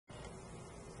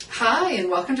Hi,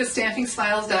 and welcome to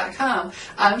StampingSmiles.com.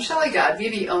 I'm Shelley Godby,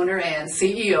 the owner and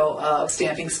CEO of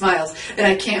Stamping Smiles, and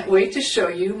I can't wait to show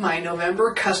you my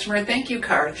November customer thank you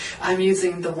card. I'm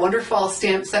using the Wonderfall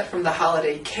stamp set from the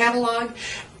holiday catalog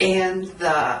and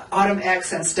the Autumn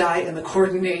Accents die and the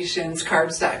Coordinations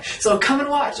cardstock. So come and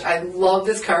watch. I love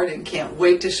this card and can't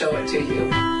wait to show it to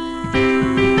you.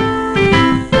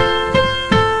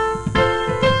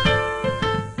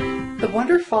 The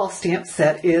Wonderfall stamp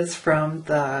set is from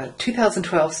the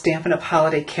 2012 Stampin' Up!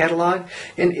 Holiday Catalog,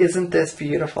 and isn't this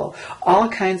beautiful? All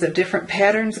kinds of different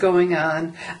patterns going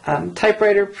on,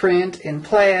 typewriter print in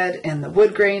plaid, and the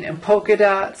wood grain and polka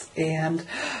dots, and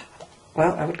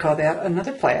well, I would call that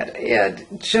another plaid. And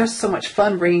just so much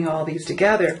fun bringing all these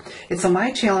together. And so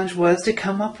my challenge was to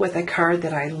come up with a card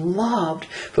that I loved,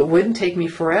 but wouldn't take me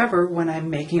forever when I'm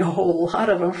making a whole lot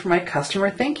of them for my customer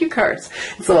thank you cards.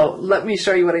 So let me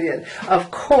show you what I did.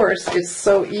 Of course, it's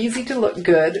so easy to look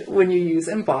good when you use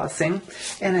embossing.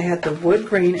 And I had the wood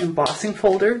grain embossing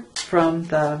folder from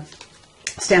the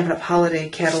Stampin' Up! Holiday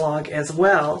Catalog as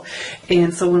well.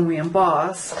 And so when we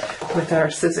emboss with our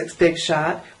Sizzix Big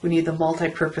Shot, we need the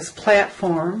multi-purpose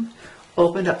platform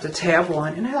opened up to tab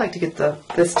 1, and I like to get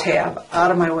this tab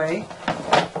out of my way.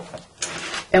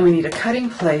 And we need a cutting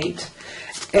plate,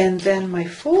 and then my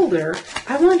folder,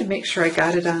 I wanted to make sure I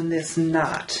got it on this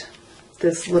knot,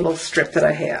 this little strip that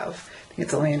I have. I think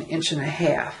it's only 1.5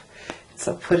 inches.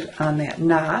 So put it on that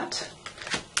knot,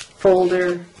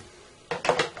 folder,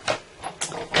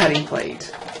 cutting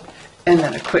plate, and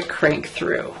then a quick crank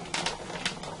through.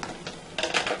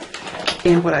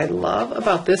 And what I love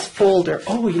about this folder,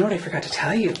 oh, you know what I forgot to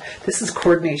tell you? This is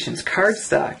Coordinations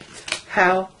cardstock.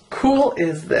 How cool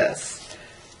is this?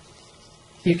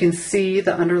 You can see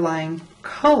the underlying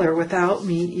color without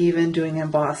me even doing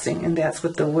embossing, and that's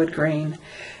with the wood grain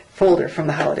folder from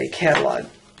the Holiday Catalog.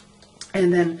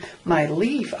 And then my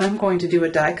leaf, I'm going to do a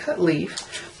die cut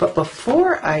leaf, but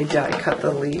before I die cut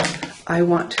the leaf, I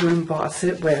want to emboss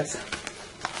it with,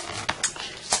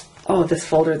 oh, this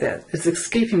folder that is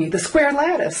escaping me, the square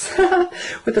lattice.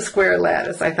 With the square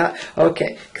lattice, I thought,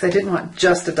 okay, because I didn't want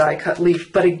just a die cut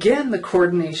leaf, but again, the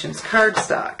Coordinations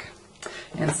cardstock.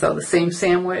 And so the same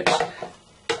sandwich,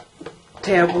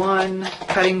 tab 1,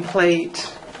 cutting plate,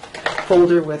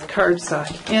 folder with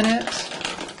cardstock in it,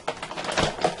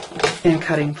 and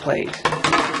cutting plate.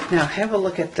 Now have a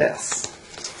look at this.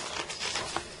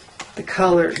 The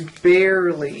color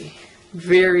barely,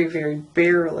 very, very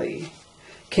barely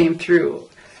came through,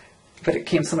 but it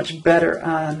came so much better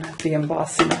on the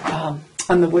embossing,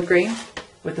 on the wood grain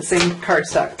with the same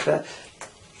cardstock,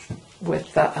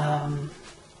 with the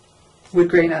wood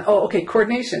grain on, oh, okay,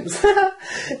 Coordinations.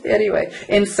 Anyway,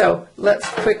 and so let's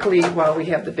quickly, while we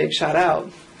have the Big Shot out,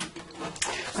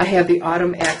 I have the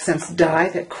Autumn Accents die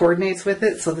that coordinates with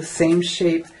it, so the same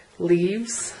shape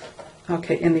leaves,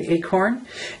 okay, in the acorn.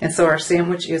 And so our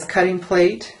sandwich is cutting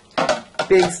plate,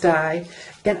 Big's die,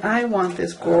 and I want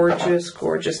this gorgeous,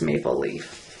 gorgeous maple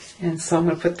leaf. And so I'm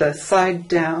going to put the side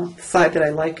down, side that I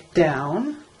like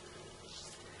down,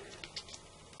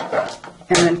 and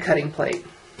then cutting plate.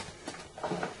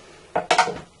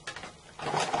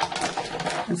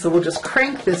 And so we'll just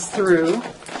crank this through.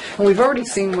 And we've already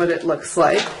seen what it looks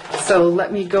like, so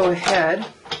let me go ahead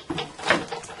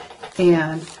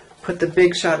and put the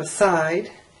Big Shot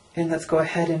aside, and let's go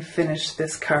ahead and finish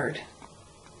this card.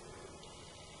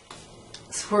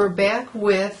 So we're back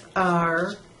with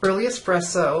our Early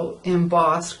Espresso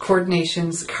embossed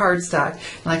Coordinations cardstock.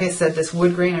 And like I said, this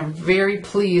wood grain, I'm very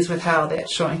pleased with how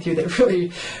that's showing through. That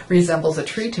really resembles a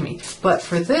tree to me. But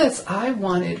for this, I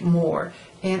wanted more.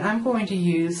 And I'm going to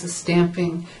use the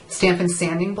Stampin'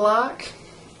 sanding block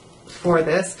for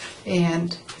this.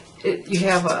 And you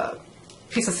have a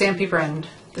piece of sandpaper on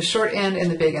the short end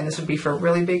and the big end. This would be for a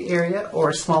really big area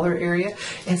or a smaller area.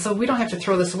 And so we don't have to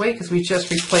throw this away because we just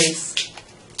replace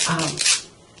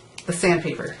the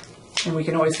sandpaper. And we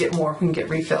can always get more. We can get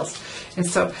refills. And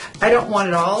so I don't want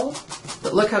it all,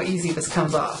 but look how easy this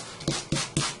comes off.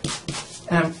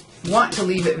 And I want to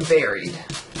leave it varied.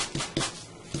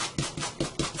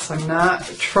 I'm not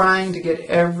trying to get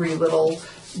every little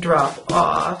drop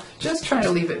off, just trying to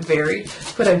leave it varied,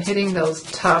 but I'm hitting those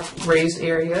top raised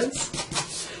areas.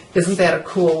 Isn't that a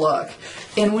cool look?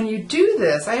 And when you do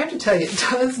this, I have to tell you, it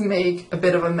does make a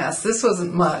bit of a mess. This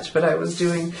wasn't much, but I was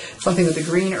doing something with the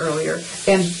green earlier,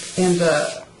 and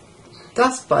the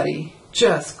Dust Buddy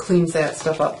just cleans that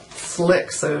stuff up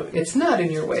slick, so it's not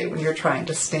in your way when you're trying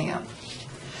to stamp.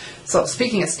 So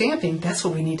speaking of stamping, that's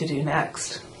what we need to do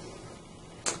next.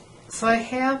 So I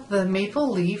have the maple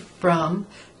leaf from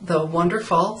the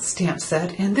Wonderfall stamp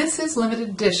set, and this is limited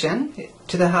edition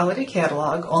to the holiday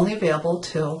catalog, only available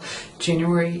till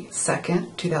January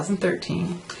 2nd,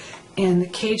 2013, and the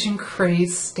Cajun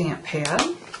Craze stamp pad.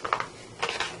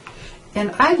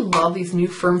 And I love these new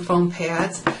firm foam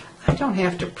pads. I don't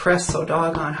have to press so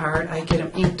doggone hard. I get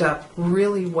them inked up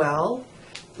really well.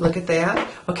 Look at that.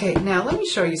 Okay, now let me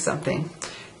show you something.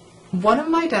 One of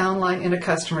my downline and a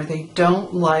customer, they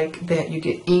don't like that you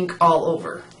get ink all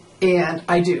over. And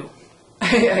I do.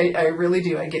 I really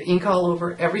do. I get ink all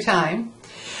over every time.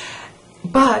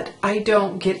 But I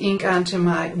don't get ink onto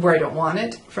where I don't want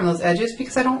it from those edges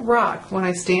because I don't rock. When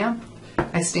I stamp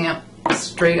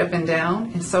straight up and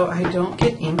down, and so I don't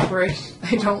get ink where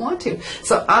I don't want to.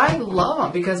 So I love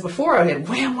them because before I had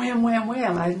wham, wham, wham,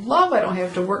 wham. I don't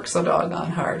have to work so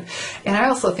doggone hard. And I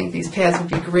also think these pads would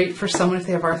be great for someone if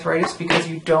they have arthritis because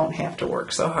you don't have to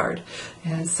work so hard.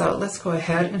 And so let's go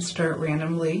ahead and start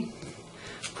randomly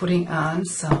putting on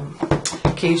some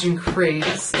Cajun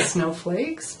Craze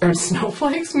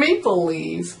maple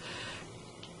leaves.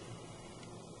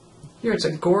 Here it's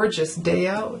a gorgeous day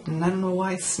out, and I don't know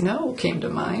why snow came to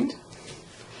mind.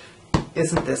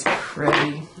 Isn't this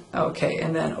pretty? Okay,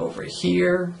 and then over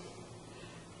here,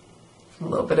 a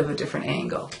little bit of a different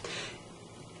angle.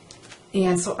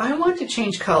 And so I want to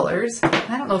change colors.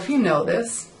 I don't know if you know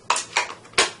this,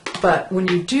 but when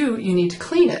you do, you need to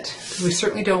clean it. We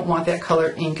certainly don't want that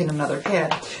color ink in another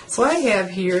pad. So I have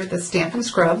here the Stampin'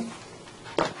 Scrub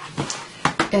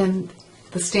and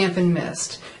the Stampin'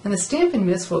 Mist. And the Stampin'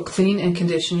 Mist will clean and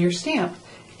condition your stamp.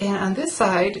 And on this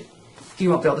side,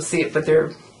 you won't be able to see it, but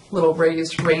they're little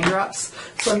raised raindrops.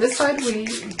 So on this side, we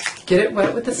get it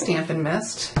wet with the Stampin'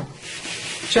 Mist,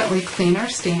 gently clean our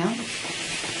stamp,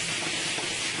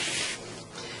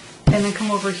 and then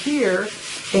come over here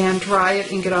and dry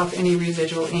it and get off any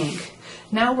residual ink.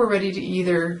 Now we're ready to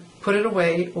either put it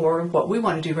away, or what we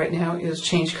want to do right now is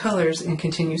change colors and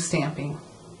continue stamping.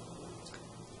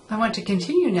 I want to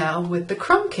continue now with the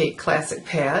Crumb Cake Classic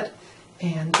pad,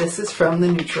 and this is from the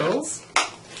Neutrals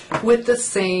with the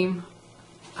same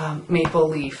maple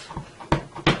leaf.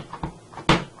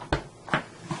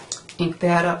 Ink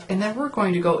that up, and then we're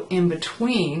going to go in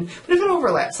between, but if it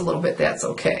overlaps a little bit, that's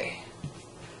okay.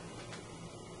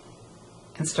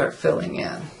 And start filling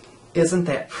in. Isn't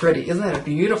that pretty? Isn't that a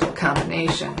beautiful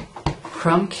combination?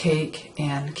 Crumb Cake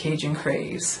and Cajun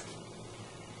Craze.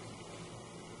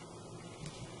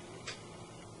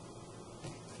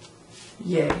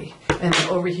 Yay. And then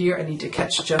over here I need to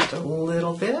catch just a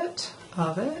little bit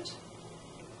of it.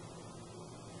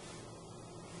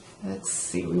 Let's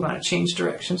see, we want to change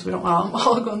directions. We don't want them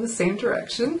all go in the same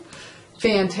direction.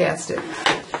 Fantastic.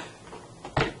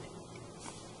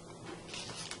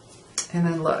 And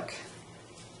then look,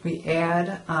 we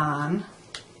add on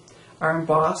our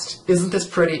embossed. Isn't this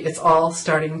pretty? It's all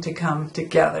starting to come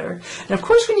together. And of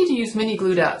course we need to use mini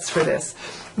glue dots for this.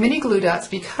 Mini glue dots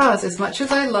because as much as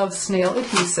I love snail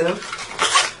adhesive,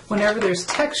 whenever there's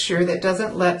texture that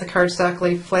doesn't let the cardstock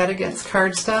lay flat against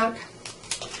cardstock,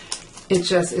 it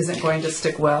just isn't going to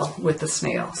stick well with the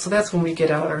snail. So that's when we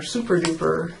get out our super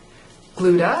duper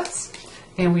glue dots,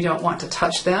 and we don't want to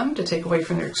touch them to take away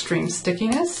from their extreme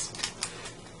stickiness.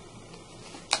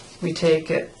 We take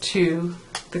it to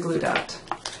the glue dot,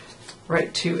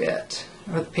 right to it,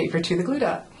 or the paper to the glue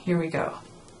dot. Here we go.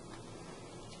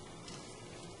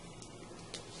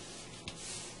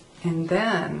 And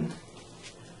then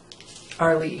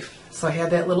our leaf. So I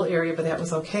had that little area, but that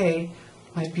was okay.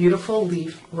 My beautiful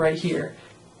leaf right here.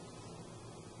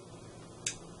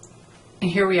 And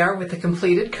here we are with the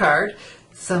completed card.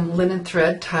 Some linen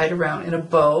thread tied around in a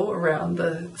bow around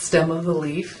the stem of the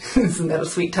leaf. Isn't that a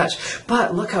sweet touch?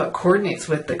 But look how it coordinates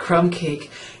with the Crumb Cake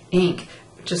ink.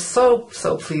 Just so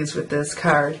pleased with this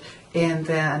card. And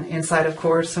then inside, of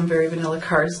course, some very vanilla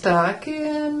cardstock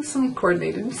and some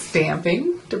coordinated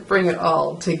stamping to bring it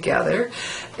all together,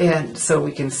 and so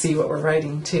we can see what we're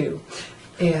writing too.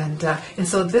 And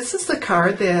so this is the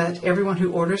card that everyone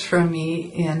who orders from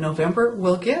me in November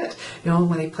will get. You know,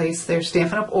 when they place their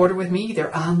Stampin' Up! Order with me,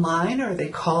 either online or they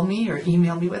call me or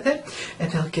email me with it, and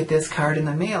they'll get this card in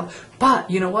the mail. But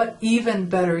you know what? Even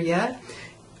better yet,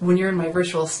 when you're in my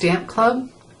virtual stamp club,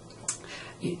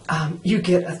 you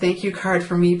get a thank you card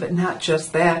from me, but not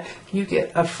just that, you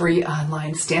get a free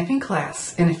online stamping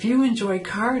class. And if you enjoy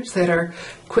cards that are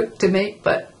quick to make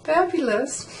but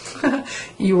fabulous,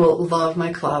 you will love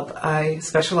my club. I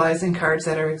specialize in cards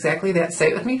that are exactly that. Say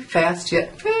it with me, fast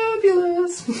yet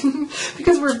fabulous.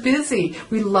 Because we're busy.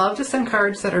 We love to send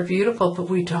cards that are beautiful, but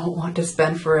we don't want to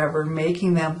spend forever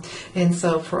making them. And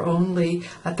so for only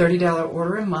a $30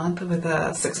 order a month with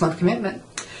a 6-month commitment,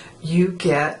 you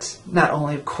get not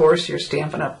only, of course, your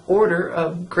Stampin' Up! Order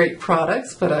of great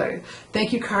products, but a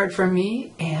thank you card from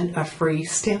me and a free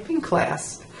stamping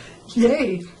class.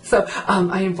 Yay! So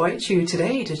I invite you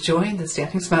today to join the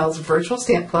Stamping Smiles virtual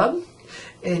stamp club,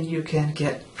 and you can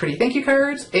get pretty thank you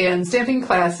cards and stamping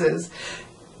classes.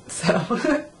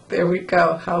 So there we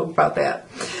go. How about that?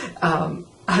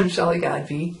 I'm Shelley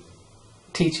Godby,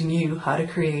 teaching you how to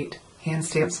create hand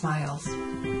stamped smiles.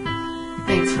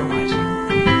 Thanks for watching.